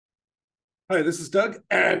Hi, this is Doug,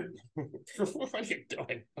 and what are you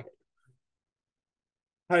doing?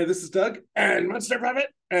 Hi, this is Doug and Monster Puppet,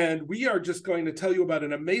 and we are just going to tell you about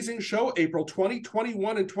an amazing show, April 20,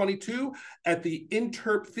 21, and 22 at the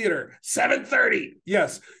Interp Theater, 7:30.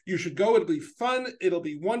 Yes, you should go. It'll be fun. It'll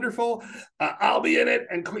be wonderful. I'll be in it,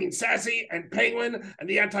 and Queen Sassy, and Penguin, and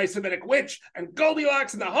the Anti-Semitic Witch, and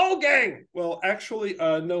Goldilocks, and the whole gang. Well, actually,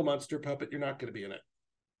 no, Monster Puppet, you're not going to be in it.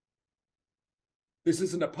 This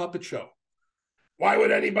isn't a puppet show. Why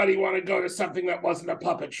would anybody want to go to something that wasn't a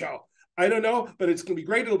puppet show? I don't know, but it's going to be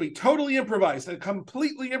great. It'll be totally improvised, a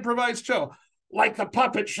completely improvised show. Like the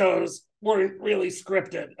puppet shows weren't really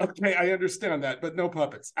scripted. Okay, I understand that, but no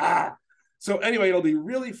puppets. So anyway, it'll be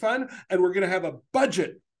really fun, and we're going to have a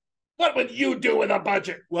budget. What would you do with a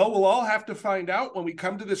budget? Well, we'll all have to find out when we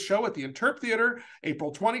come to this show at the Interp Theater,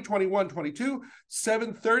 April 20, 21, 22,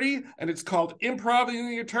 7:30, and it's called Improv in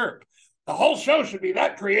the Interp. The whole show should be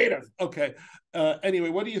that creative. Okay. Anyway,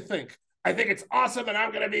 what do you think? I think it's awesome, and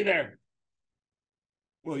I'm going to be there.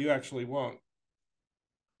 Well, you actually won't.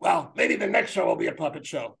 Well, maybe the next show will be a puppet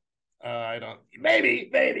show. I don't.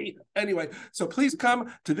 Maybe. Anyway, so please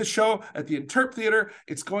come to this show at the Interp Theater.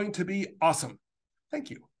 It's going to be awesome.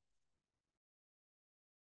 Thank you.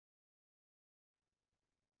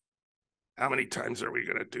 How many times are we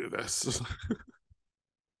going to do this?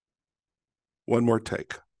 One more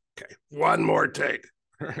take. Okay, one more take.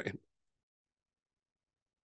 All right.